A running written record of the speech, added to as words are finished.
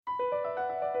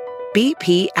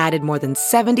BP added more than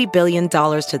 $70 billion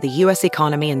to the U.S.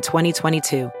 economy in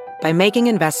 2022 by making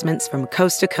investments from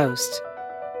coast to coast.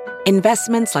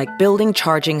 Investments like building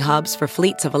charging hubs for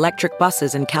fleets of electric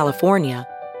buses in California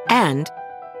and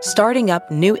starting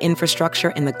up new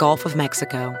infrastructure in the Gulf of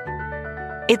Mexico.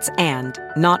 It's and,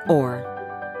 not or.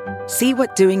 See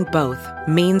what doing both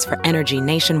means for energy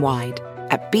nationwide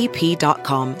at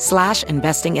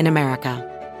bp.com/investing in America.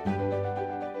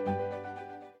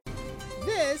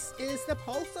 This is the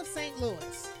Pulse of St.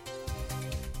 Louis.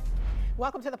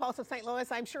 Welcome to the Pulse of St.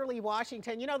 Louis. I'm Shirley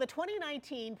Washington. You know, the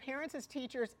 2019 Parents as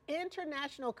Teachers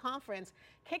International Conference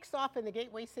kicks off in the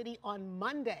Gateway City on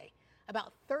Monday.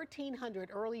 About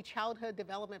 1,300 early childhood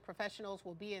development professionals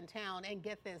will be in town, and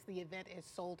get this, the event is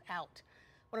sold out.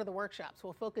 One of the workshops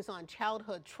will focus on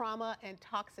childhood trauma and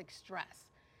toxic stress.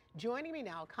 Joining me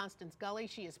now, Constance Gully.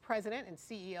 She is president and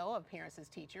CEO of Parents as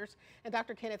Teachers, and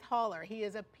Dr. Kenneth Haller. He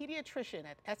is a pediatrician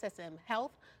at SSSM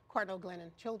Health, Cardinal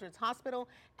Glennon Children's Hospital,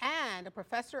 and a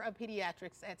professor of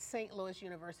pediatrics at St. Louis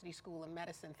University School of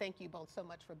Medicine. Thank you both so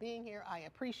much for being here. I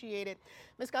appreciate it.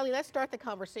 Ms. Gully, let's start the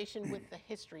conversation with the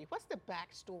history. What's the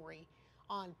backstory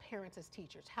on Parents as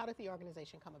Teachers? How did the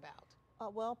organization come about?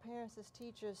 Well, Parents as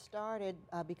Teachers started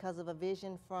because of a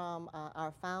vision from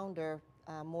our founder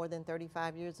more than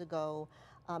 35 years ago,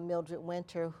 Mildred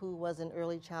Winter, who was an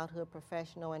early childhood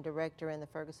professional and director in the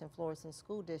Ferguson-Florissant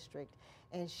School District.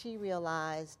 And she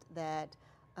realized that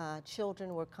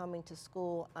children were coming to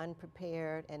school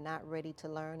unprepared and not ready to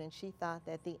learn. And she thought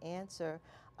that the answer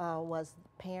was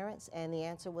parents, and the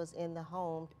answer was in the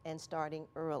home and starting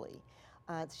early.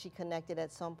 She connected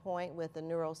at some point with a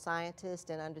neuroscientist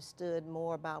and understood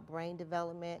more about brain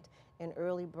development and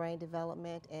early brain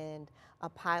development, and a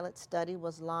pilot study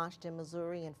was launched in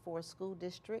Missouri in 4 school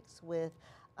districts with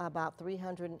about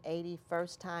 380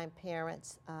 first-time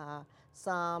parents,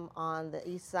 some on the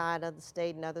east side of the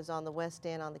state and others on the west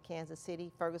end on the Kansas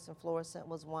City. Ferguson-Florissant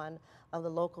was one of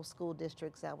the local school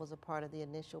districts that was a part of the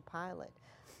initial pilot.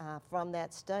 From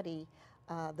that study,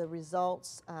 the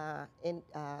results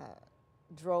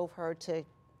drove her to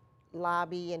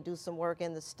lobby and do some work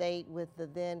in the state with the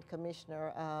then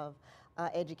Commissioner of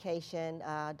Education,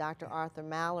 Dr. Arthur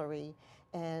Mallory,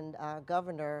 and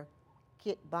Governor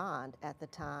Kit Bond at the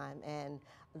time. And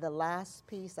the last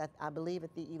piece, I believe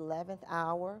at the 11th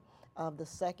hour of the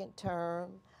second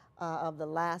term of the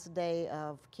last day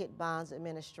of Kit Bond's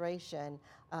administration,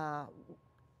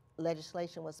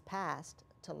 legislation was passed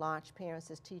to launch Parents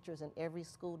as Teachers in every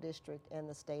school district in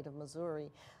the state of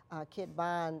Missouri. Kit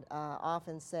Bond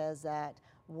often says that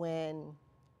when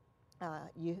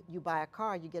you buy a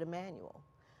car, you get a manual.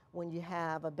 When you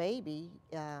have a baby,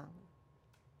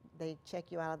 they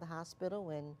check you out of the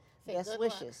hospital and best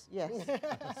wishes. Yes.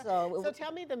 So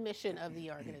tell me the mission of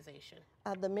the organization.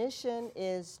 The mission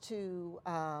is to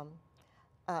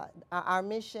our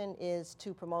mission is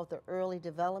to promote the early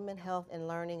development, health, and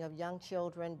learning of young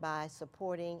children by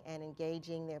supporting and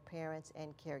engaging their parents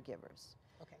and caregivers.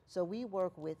 Okay. So we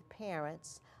work with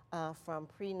parents from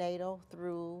prenatal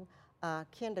through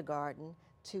kindergarten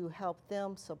to help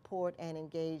them support and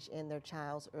engage in their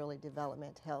child's early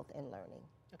development, health, and learning.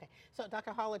 Okay. So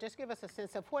Dr. Haller, just give us a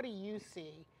sense of what do you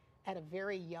see at a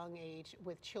very young age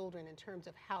with children in terms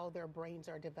of how their brains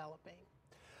are developing?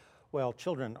 Well,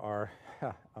 children are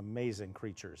amazing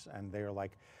creatures, and they're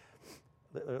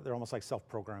almost like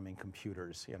self-programming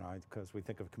computers, you know, because we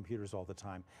think of computers all the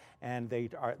time. And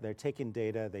they're taking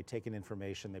data, they take in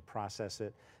information, they process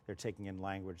it, they're taking in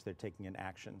language, they're taking in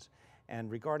actions. And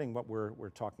regarding what we're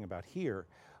talking about here,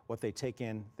 what they take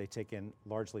in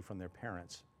largely from their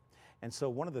parents. And so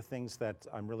one of the things that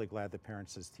I'm really glad that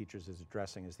Parents as Teachers is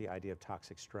addressing is the idea of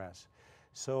toxic stress.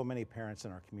 So many parents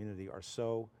in our community are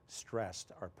so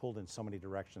stressed, are pulled in so many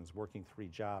directions, working 3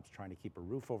 jobs, trying to keep a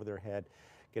roof over their head,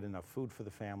 get enough food for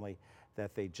the family,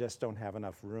 that they just don't have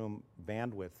enough room,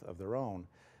 bandwidth of their own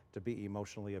to be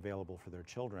emotionally available for their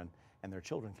children. And their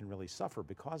children can really suffer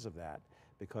because of that,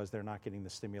 because they're not getting the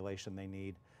stimulation they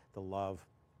need, the love.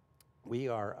 We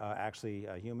are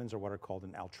humans are what are called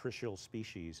an altricial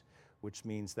species, which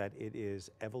means that it is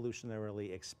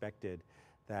evolutionarily expected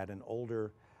that an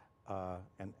older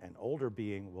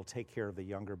being will take care of the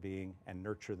younger being and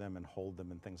nurture them and hold them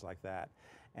and things like that.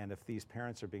 And if these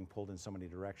parents are being pulled in so many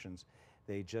directions,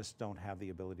 they just don't have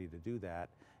the ability to do that.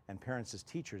 And Parents as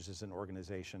Teachers is an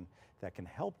organization that can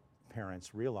help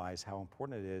parents realize how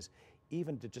important it is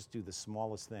even to just do the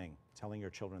smallest thing, telling your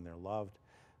children they're loved,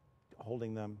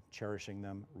 holding them, cherishing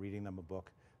them, reading them a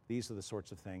book. These are the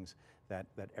sorts of things that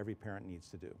every parent needs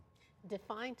to do.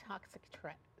 Define toxic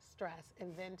stress,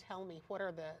 and then tell me what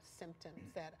are the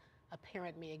symptoms that a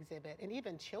parent may exhibit, and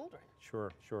even children?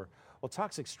 Sure, sure. Well,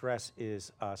 toxic stress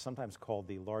is sometimes called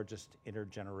the largest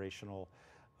intergenerational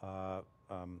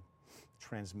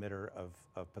transmitter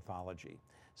of pathology.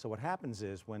 So what happens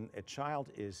is when a child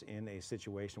is in a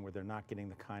situation where they're not getting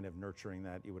the kind of nurturing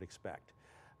that you would expect,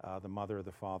 the mother,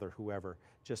 the father, whoever,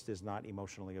 just is not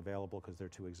emotionally available because they're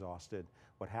too exhausted.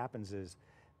 What happens is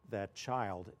that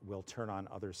child will turn on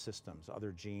other systems,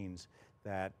 other genes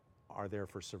that are there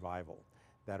for survival,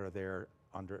 that are there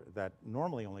that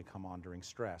normally only come on during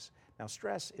stress. Now,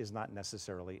 stress is not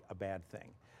necessarily a bad thing.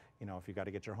 You know, if you got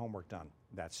to get your homework done,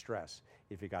 that's stress.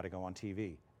 If you got to go on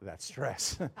TV, that's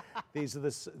stress.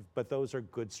 But those are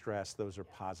good stress. Those are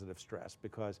positive stress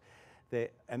because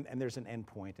and there's an end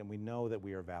point, and we know that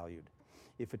we are valued.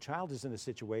 If a child is in a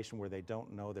situation where they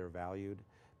don't know they're valued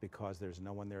because there's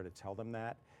no one there to tell them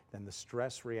that, then the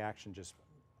stress reaction just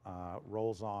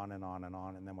rolls on and on and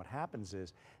on. And then what happens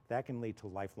is that can lead to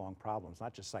lifelong problems,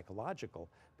 not just psychological,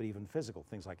 but even physical,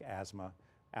 things like asthma,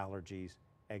 allergies,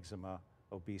 eczema,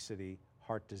 obesity,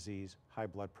 heart disease, high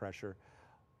blood pressure,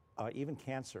 even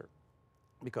cancer.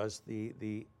 Because the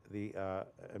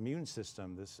immune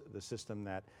system, the system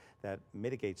that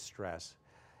mitigates stress,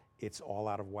 it's all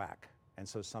out of whack. And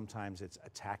so sometimes it's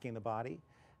attacking the body,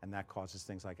 and that causes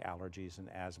things like allergies and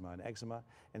asthma and eczema.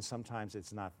 And sometimes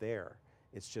it's not there.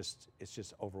 It's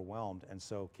just overwhelmed. And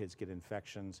so kids get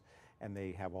infections and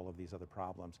they have all of these other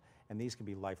problems. And these can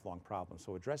be lifelong problems.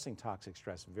 So addressing toxic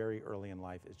stress very early in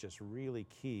life is just really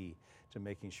key to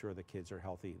making sure the kids are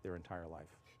healthy their entire life.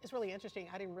 It's really interesting.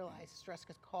 I didn't realize stress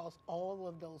could cause all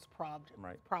of those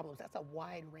problems. That's a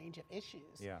wide range of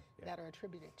issues that are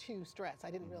attributed to stress. I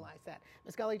didn't realize that.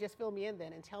 Ms. Gully, just fill me in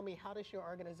then and tell me, how does your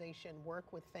organization work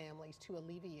with families to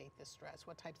alleviate this stress?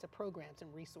 What types of programs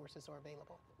and resources are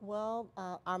available? Well,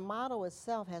 our model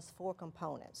itself has 4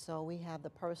 components. So we have the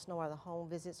personal or the home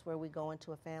visits where we go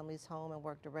into a family's home and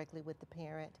work directly with the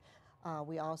parent.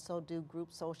 We also do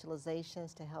group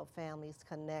socializations to help families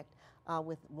connect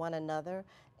with one another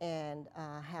and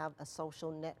have a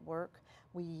social network.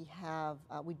 We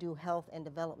do health and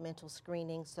developmental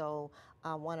screening. So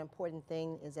one important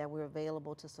thing is that we're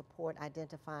available to support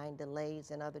identifying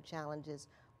delays and other challenges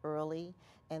early.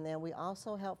 And then we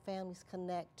also help families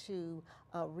connect to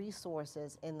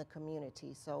resources in the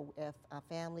community. So if a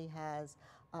family has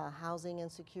housing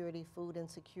insecurity, food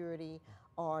insecurity,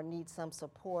 or need some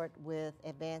support with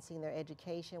advancing their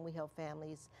education, we help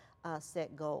families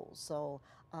set goals. So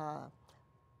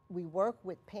we work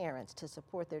with parents to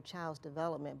support their child's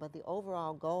development, but the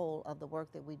overall goal of the work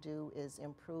that we do is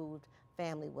improved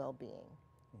family well-being.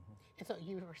 And so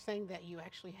you were saying that you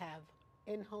actually have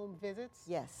in-home visits?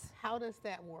 Yes. How does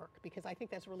that work? Because I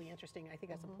think that's really interesting. I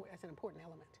think that's an important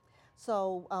element.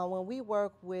 So when we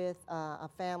work with a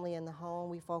family in the home,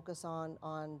 we focus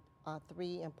on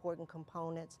 3 important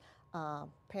components: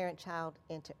 parent-child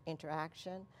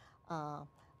interaction,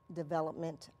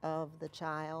 development of the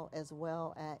child, as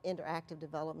well as interactive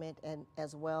development, and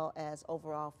as well as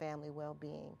overall family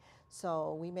well-being.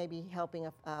 So we may be helping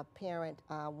a parent,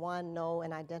 one, know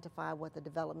and identify what the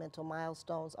developmental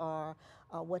milestones are,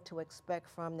 what to expect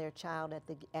from their child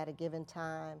at a given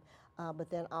time, but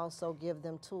then also give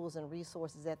them tools and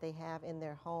resources that they have in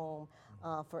their home.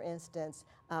 For instance,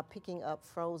 picking up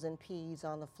frozen peas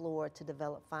on the floor to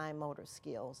develop fine motor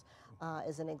skills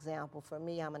is an example. For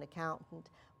me, I'm an accountant.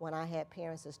 When I had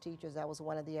parents as teachers, that was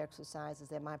one of the exercises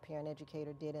that my parent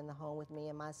educator did in the home with me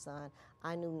and my son.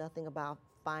 I knew nothing about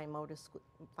fine motor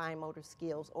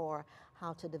skills or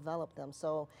how to develop them.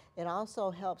 So it also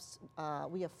helps,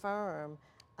 we affirm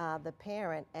the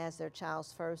parent as their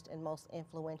child's first and most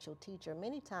influential teacher.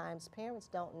 Many times parents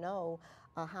don't know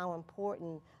how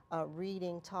important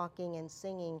reading, talking, and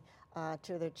singing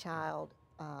to their child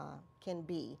can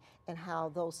be, and how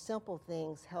those simple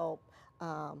things help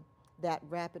that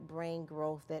rapid brain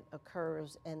growth that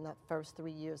occurs in the first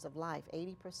 3 years of life.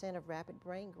 80% of rapid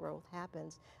brain growth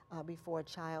happens before a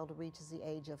child reaches the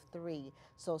age of 3.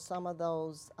 So some of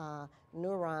those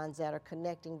neurons that are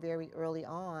connecting very early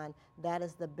on, that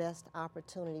is the best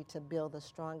opportunity to build the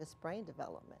strongest brain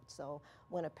development. So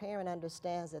when a parent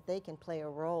understands that they can play a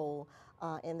role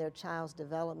in their child's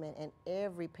development, and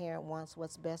every parent wants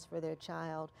what's best for their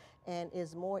child and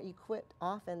is more equipped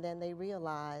often than they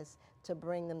realize to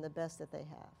bring them the best that they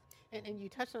have. And you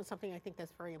touched on something I think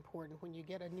that's very important. When you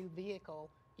get a new vehicle,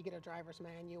 you get a driver's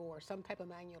manual or some type of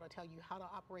manual to tell you how to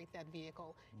operate that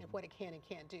vehicle and what it can and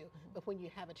can't do. But when you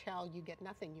have a child, you get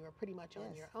nothing. You are pretty much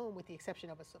on your own, with the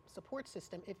exception of a support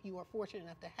system if you are fortunate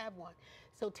enough to have one.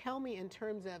 So tell me, in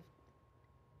terms of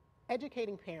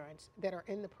educating parents that are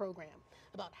in the program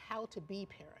about how to be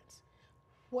parents,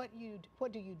 what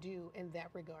do you do in that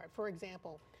regard? For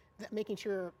example, making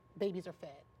sure babies are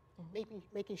fed,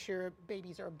 making sure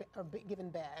babies are given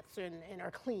baths and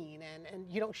are clean, and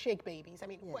you don't shake babies. I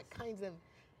mean, Yes. what kinds of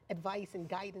advice and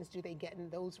guidance do they get in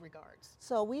those regards?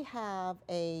 So we have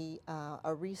a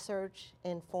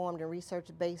research-informed and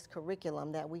research-based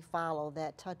curriculum that we follow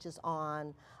that touches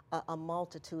on a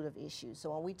multitude of issues.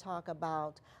 So when we talk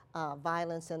about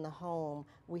violence in the home,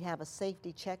 we have a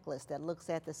safety checklist that looks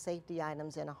at the safety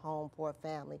items in a home for a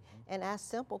family and asks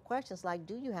simple questions like,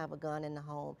 do you have a gun in the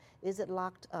home? Is it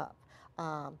locked up?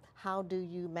 How do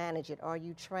you manage it? Are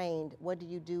you trained? What do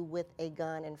you do with a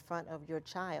gun in front of your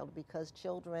child? Because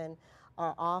children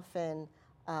are often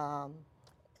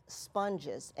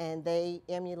sponges and they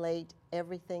emulate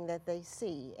everything that they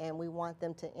see, and we want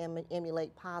them to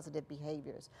emulate positive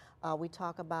behaviors. We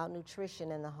talk about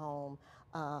nutrition in the home,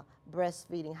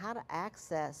 breastfeeding, how to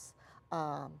access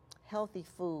healthy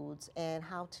foods, and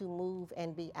how to move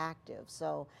and be active.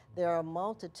 So there are a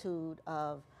multitude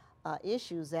of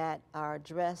issues that are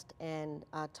addressed and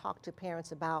talked to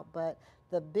parents about, but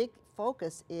the big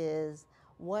focus is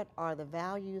what are the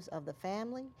values of the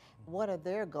family, what are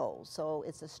their goals. So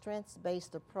it's a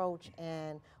strengths-based approach,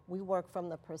 and we work from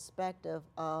the perspective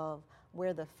of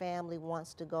where the family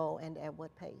wants to go and at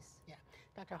what pace. Yeah.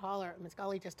 Dr. Haller, Ms.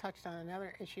 Gully just touched on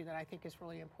another issue that I think is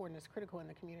really important, is critical in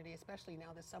the community, especially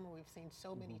now this summer. We've seen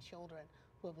so many children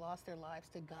who have lost their lives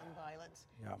to gun violence,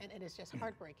 and it is just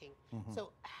heartbreaking.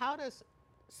 So how does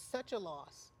such a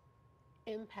loss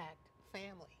impact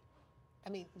family?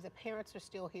 I mean, the parents are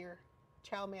still here,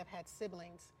 child may have had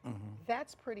siblings.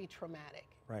 That's pretty traumatic.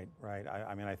 Right.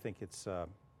 I mean, I think it's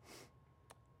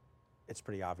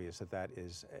pretty obvious that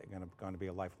is going to be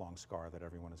a lifelong scar that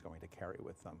everyone is going to carry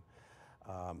with them.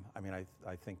 I mean,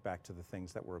 I think back to the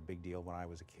things that were a big deal when I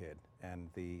was a kid, and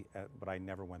but I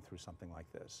never went through something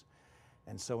like this.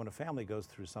 And so when a family goes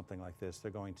through something like this,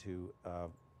 they're going to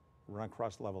run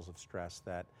across levels of stress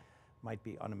that might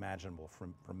be unimaginable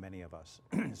for many of us,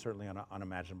 certainly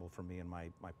unimaginable for me in my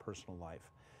personal life.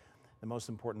 The most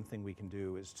important thing we can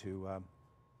do is to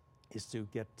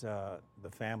get the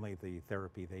family the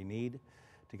therapy they need,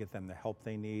 to get them the help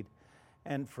they need,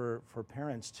 and for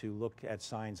parents to look at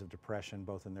signs of depression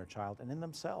both in their child and in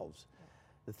themselves.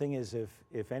 The thing is,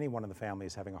 if anyone in the family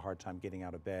is having a hard time getting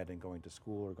out of bed and going to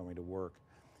school or going to work,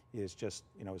 is just,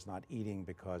 is not eating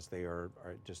because they are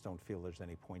just don't feel there's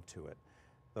any point to it,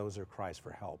 those are cries for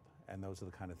help. And those are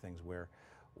the kind of things where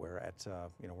at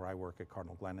where I work at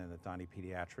Cardinal Glennon at Donny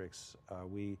Pediatrics,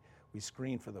 we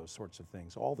screen for those sorts of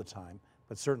things all the time.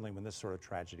 But certainly when this sort of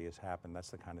tragedy has happened,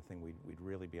 that's the kind of thing we'd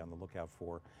really be on the lookout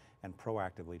for, and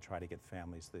proactively try to get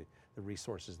families the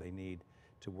resources they need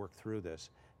to work through this.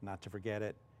 Not to forget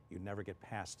it, you never get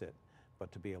past it,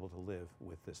 but to be able to live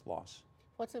with this loss.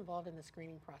 What's involved in the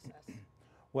screening process?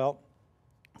 Well,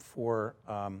 for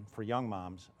young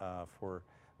moms,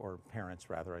 or parents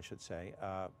rather, I should say,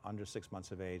 under 6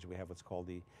 months of age, we have what's called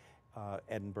the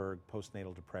Edinburgh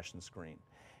Postnatal Depression Screen.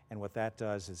 And what that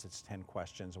does is it's 10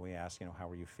 questions, and we ask, how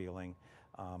are you feeling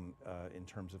in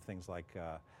terms of things like,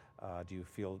 do you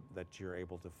feel that you're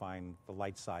able to find the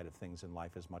light side of things in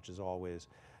life as much as always?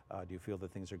 Do you feel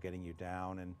that things are getting you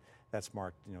down? And that's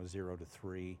marked, 0 to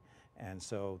 3. And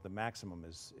so the maximum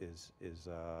is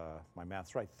my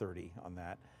math's right, 30 on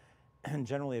that. And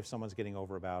generally, if someone's getting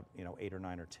over about 8 or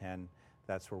 9 or 10,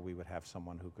 that's where we would have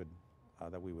someone who could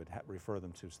that we would refer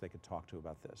them to so they could talk to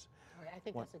about this. All right, I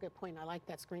think that's a good point. I like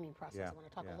that screening process. Yeah, I want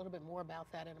to talk yeah. a little bit more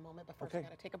about that in a moment, but first Okay. we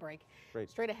got to take a break. Great.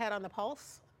 Straight ahead on the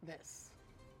Pulse, this.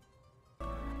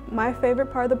 My favorite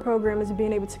part of the program is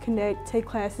being able to connect, take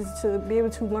classes, to be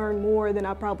able to learn more than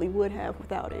I probably would have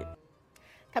without it.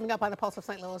 Coming up on the Pulse of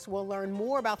St. Louis, we'll learn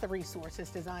more about the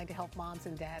resources designed to help moms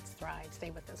and dads thrive.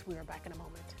 Stay with us. We are back in a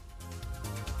moment.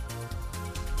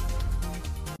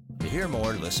 To hear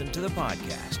more, listen to the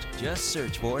podcast. Just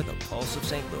search for The Pulse of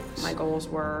St. Louis. My goals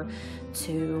were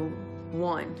to,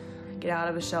 1, get out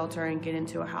of a shelter and get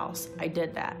into a house. I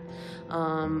did that.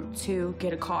 2,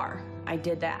 get a car. I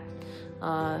did that.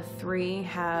 3,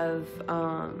 have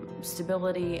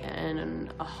stability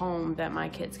and a home that my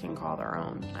kids can call their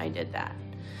own. I did that.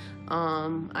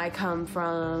 I come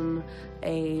from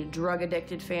a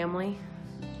drug-addicted family.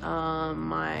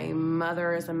 My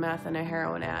mother is a meth and a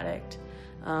heroin addict.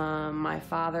 My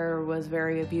father was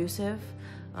very abusive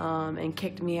and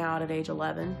kicked me out at age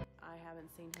 11. I haven't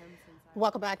seen him since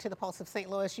Welcome back to the Pulse of St.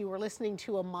 Louis. You were listening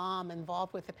to a mom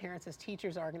involved with the Parents as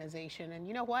Teachers organization. And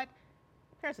you know what?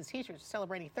 Parents as Teachers are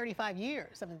celebrating 35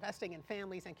 years of investing in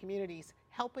families and communities,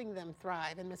 helping them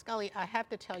thrive. And Ms. Gully, I have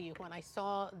to tell you, when I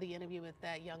saw the interview with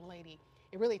that young lady,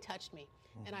 it really touched me.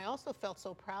 And I also felt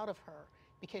so proud of her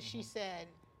because she said,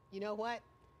 you know what?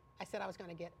 I said I was going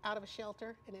to get out of a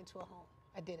shelter and into a home.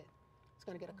 I did it. I was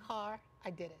going to get a car. I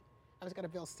did it. I was going to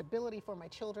build stability for my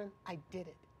children. I did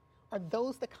it. Are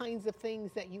those the kinds of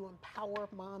things that you empower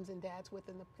moms and dads with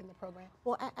in the program?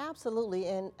 Well, absolutely,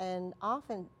 and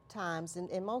oftentimes,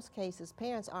 in most cases,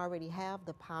 parents already have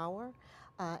the power,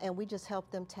 and we just help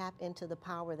them tap into the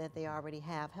power that they already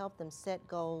have, help them set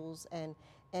goals and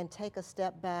take a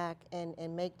step back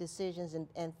and make decisions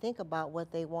and think about what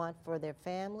they want for their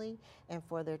family and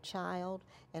for their child,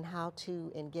 and how to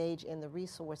engage in the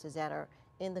resources that are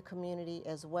in the community,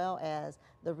 as well as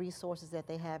the resources that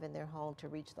they have in their home to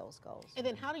reach those goals. And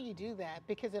then how do you do that?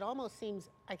 Because it almost seems,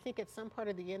 I think at some part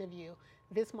of the interview,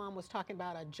 this mom was talking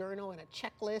about a journal and a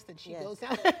checklist, and she goes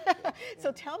down.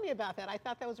 So tell me about that. I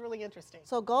thought that was really interesting.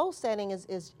 So goal setting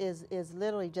is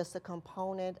literally just a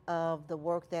component of the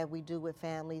work that we do with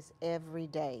families every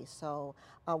day. So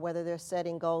whether they're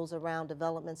setting goals around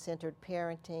development-centered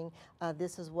parenting,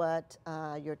 this is what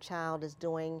your child is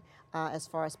doing as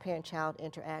far as parent-child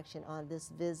interaction on this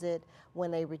visit.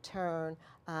 When they return,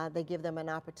 they give them an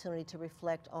opportunity to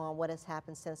reflect on what has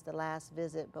happened since the last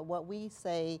visit. But what we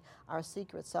say our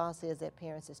secret sauce is at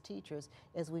Parents as Teachers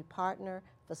is we partner,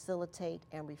 facilitate,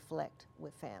 and reflect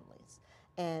with families.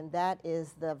 And that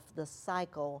is the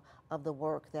cycle of the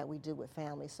work that we do with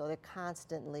families. So they're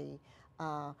constantly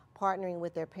partnering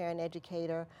with their parent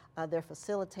educator. They're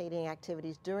facilitating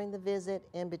activities during the visit,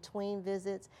 in between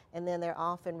visits, and then they're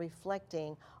often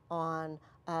reflecting on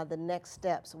the next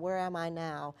steps. Where am I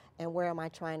now, and where am I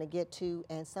trying to get to?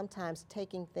 And sometimes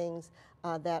taking things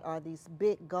that are these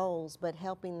big goals, but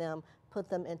helping them put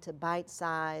them into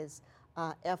bite-sized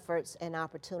efforts and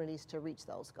opportunities to reach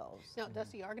those goals. Now, does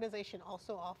the organization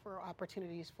also offer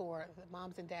opportunities for the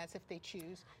moms and dads, if they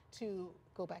choose, to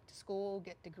go back to school,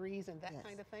 get degrees, and that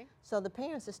kind of thing? So the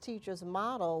Parents as Teachers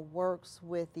model works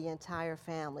with the entire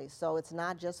family. So it's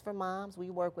not just for moms. We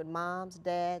work with moms,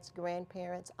 dads,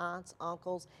 grandparents, aunts,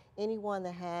 uncles, anyone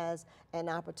that has an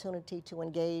opportunity to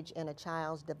engage in a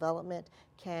child's development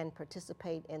can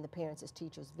participate in the Parents as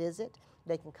Teachers visit.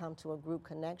 They can come to a group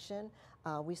connection.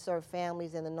 We serve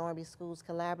families in the Normandy Schools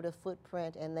Collaborative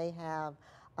footprint, and they have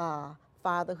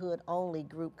fatherhood-only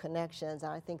group connections.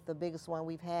 I think the biggest one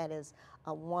we've had is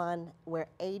one where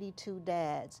 82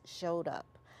 dads showed up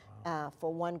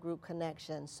for one group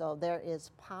connection. So there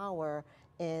is power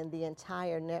in the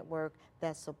entire network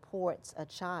that supports a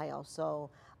child. So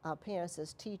Parents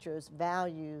as Teachers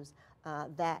values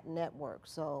that network.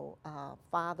 So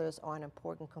fathers are an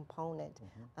important component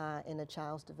in a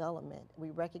child's development.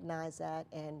 We recognize that,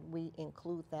 and we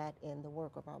include that in the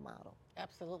work of our model.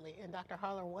 Absolutely. And Dr.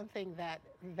 Haller, one thing that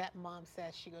mom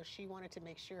says, she wanted to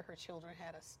make sure her children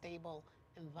had a stable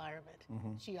environment.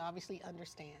 She obviously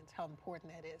understands how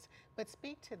important that is. But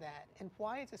speak to that, and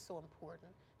why is it so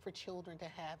important for children to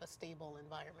have a stable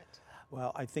environment?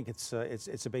 Well, I think it's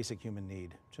a basic human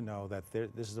need to know that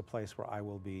this is a place where I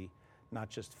will be not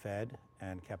just fed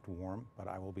and kept warm, but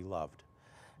I will be loved.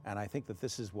 And I think that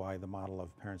this is why the model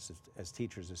of Parents as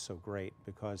Teachers is so great,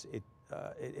 because it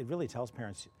really tells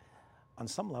parents, on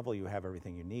some level you have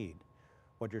everything you need.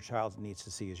 What your child needs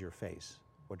to see is your face.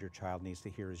 What your child needs to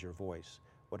hear is your voice.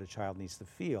 What a child needs to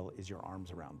feel is your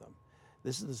arms around them.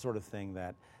 This is the sort of thing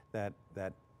that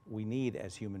we need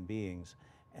as human beings,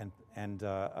 and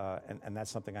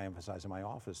that's something I emphasize in my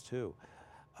office too.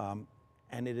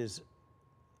 And it is.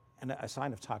 And a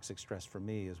sign of toxic stress for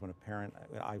me is when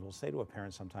I will say to a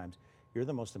parent sometimes, you're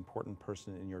the most important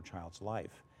person in your child's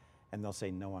life. And they'll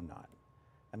say, no, I'm not.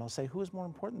 And I'll say, who is more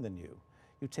important than you?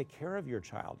 You take care of your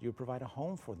child. You provide a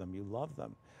home for them. You love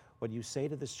them. What you say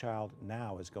to this child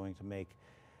now is going to make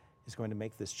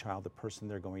this child the person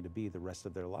they're going to be the rest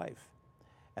of their life.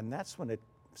 And that's when it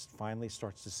finally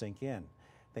starts to sink in.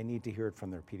 They need to hear it from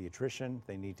their pediatrician.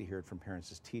 They need to hear it from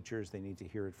Parents as Teachers. They need to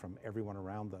hear it from everyone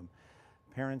around them.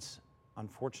 Parents,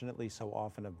 unfortunately, so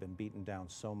often have been beaten down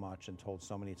so much and told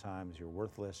so many times, you're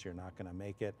worthless, you're not going to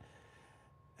make it.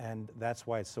 And that's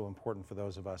why it's so important for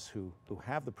those of us who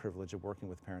have the privilege of working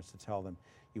with parents to tell them,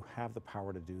 you have the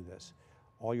power to do this.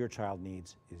 All your child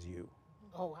needs is you.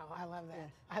 Oh, wow, I love that.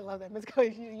 Yes. I love that, Ms.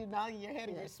 Gully. You're nodding your head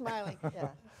and you're smiling.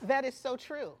 That is so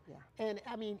true. And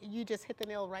I mean, you just hit the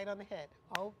nail right on the head.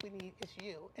 All we need is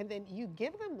you. And then you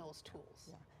give them those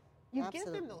tools. You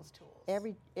Absolutely. give them those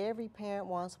tools. Every parent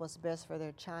wants what's best for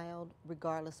their child,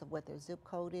 regardless of what their zip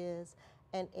code is.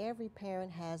 And every parent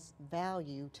has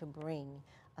value to bring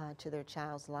to their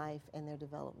child's life and their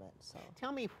development. So,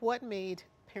 tell me, what made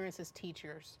Parents as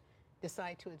Teachers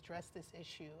decide to address this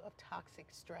issue of toxic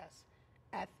stress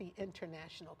at the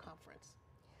international conference?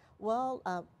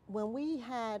 Well, when we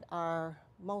had our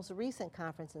most recent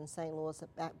conference in St. Louis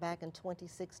back in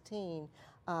 2016,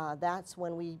 that's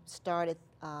when we started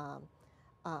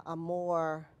a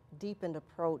more deepened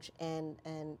approach and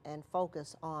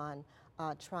focus on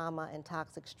trauma and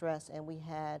toxic stress, and we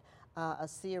had a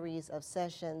series of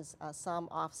sessions, some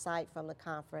off-site from the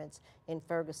conference in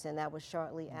Ferguson. That was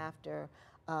shortly after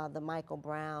the Michael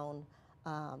Brown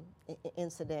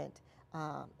incident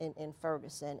in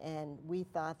Ferguson, and we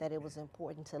thought that it was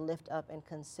important to lift up and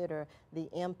consider the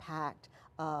impact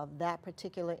of that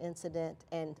particular incident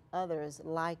and others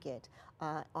like it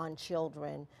on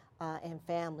children and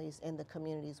families in the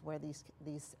communities where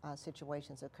these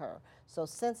situations occur. So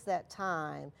since that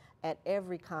time, at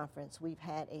every conference, we've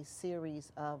had a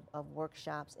series of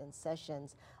workshops and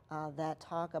sessions that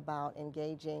talk about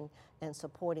engaging and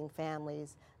supporting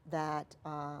families that,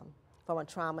 from a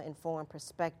trauma-informed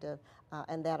perspective,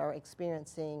 and that are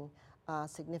experiencing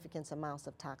significant amounts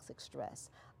of toxic stress,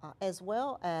 as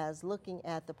well as looking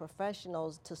at the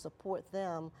professionals to support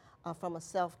them from a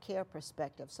self-care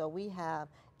perspective. So we have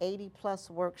 80+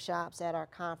 workshops at our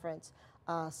conference,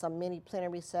 some mini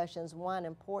plenary sessions, one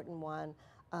important one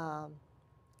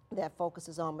that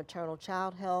focuses on maternal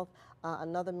child health,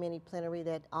 another mini plenary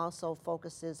that also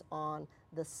focuses on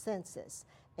the census.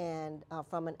 And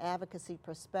from an advocacy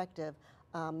perspective,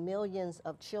 millions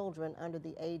of children under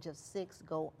the age of 6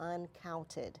 go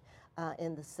uncounted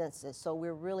in the census. So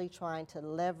we're really trying to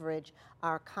leverage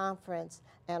our conference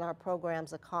and our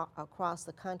programs across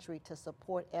the country to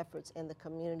support efforts in the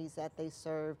communities that they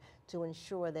serve to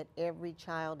ensure that every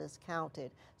child is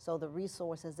counted. So the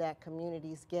resources that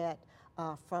communities get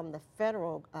from the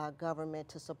federal government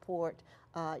to support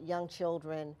young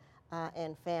children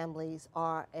and families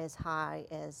are as high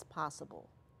as possible.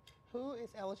 Who is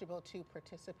eligible to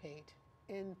participate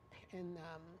in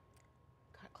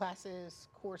classes,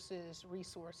 courses,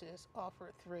 resources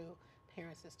offered through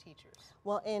Parents as Teachers?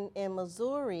 Well, in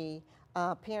Missouri,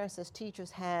 Parents as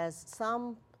Teachers has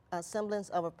some semblance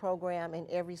of a program in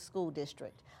every school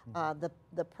district.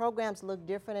 The programs look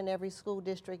different in every school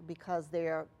district because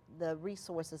the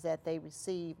resources that they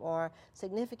receive are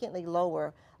significantly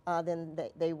lower than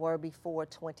they were before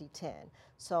 2010.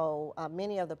 So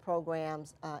many of the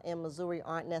programs in Missouri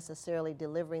aren't necessarily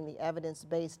delivering the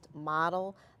evidence-based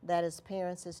model that is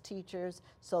Parents as Teachers,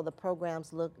 so the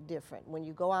programs look different. When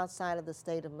you go outside of the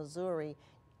state of Missouri,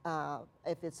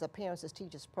 if it's a Parents as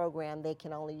Teachers program, they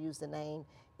can only use the name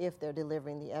if they're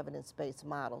delivering the evidence-based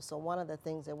model. So one of the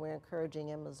things that we're encouraging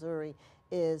in Missouri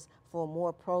is for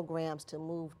more programs to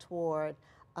move toward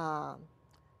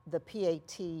the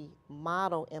PAT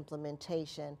model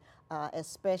implementation,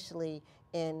 especially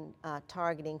in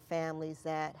targeting families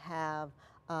that have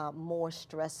more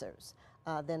stressors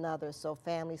than others. So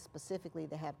families specifically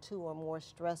that have 2 or more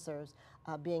stressors,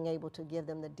 being able to give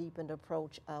them the deepened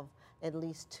approach of at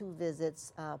least 2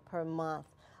 visits per month,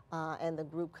 and the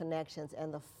group connections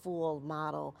and the full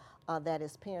model that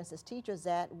is Parents as Teachers,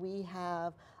 that we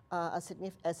have a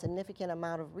significant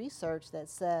amount of research that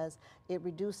says it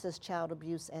reduces child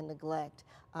abuse and neglect.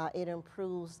 It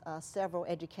improves several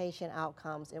education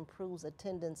outcomes, improves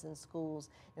attendance in schools,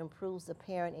 improves the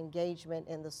parent engagement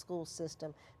in the school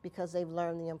system because they've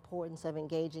learned the importance of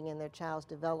engaging in their child's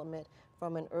development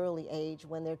from an early age.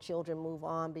 When their children move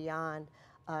on beyond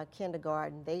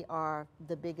kindergarten, they are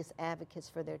the biggest advocates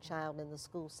for their child in the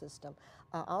school system.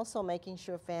 Also making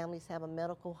sure families have a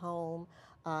medical home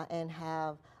and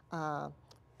have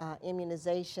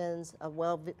immunizations,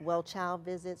 well child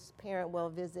visits, parent well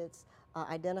visits,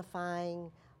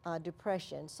 identifying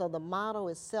depression. So the model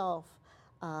itself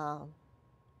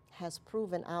has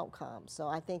proven outcomes. So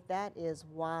I think that is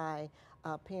why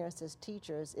Parents as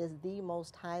Teachers is the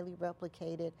most highly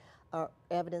replicated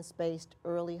evidence-based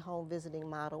early home visiting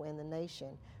model in the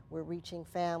nation. We're reaching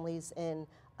families in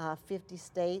 50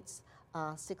 states,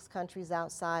 6 countries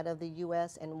outside of the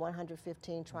U.S., and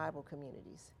 115 tribal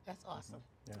communities. That's awesome.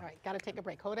 Yeah. All right, got to take a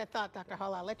break. Hold that thought, Dr.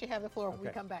 Haller. I'll let you have the floor when we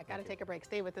come back. Got to take a break.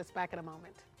 Stay with us. Back in a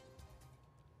moment.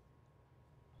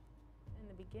 In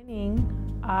the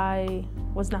beginning, I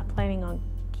was not planning on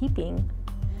keeping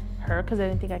her because I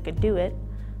didn't think I could do it.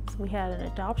 So we had an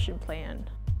adoption plan.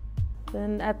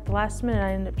 Then at the last minute,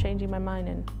 I ended up changing my mind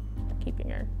and keeping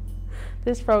her.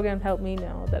 This program helped me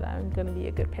know that I'm going to be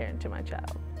a good parent to my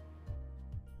child.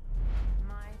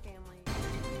 My family.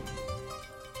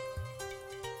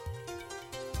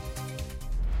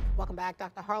 Welcome back,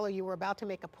 Dr. Haller. You were about to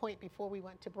make a point before we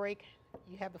went to break.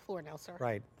 You have the floor now, sir.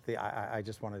 Right. I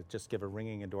just want to give a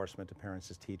ringing endorsement to Parents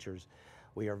as Teachers.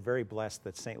 We are very blessed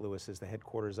that St. Louis is the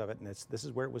headquarters of it, and this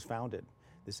is where it was founded.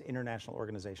 This international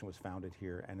organization was founded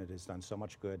here, and it has done so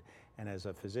much good. And as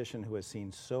a physician who has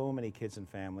seen so many kids and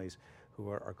families who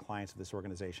are clients of this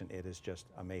organization, it is just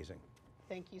amazing.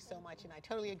 Thank you so much, and I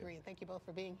totally agree. And thank you both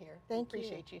for being here. Thank you.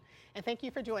 Appreciate you. And thank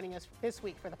you for joining us this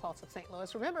week for the Pulse of St.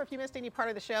 Louis. Remember, if you missed any part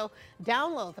of the show,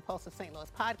 download the Pulse of St. Louis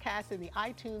podcast in the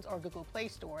iTunes or Google Play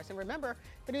stores. And remember,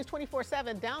 for News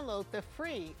 24/7, download the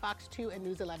free Fox 2 and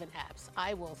News 11 apps.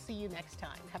 I will see you next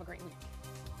time. Have a great week.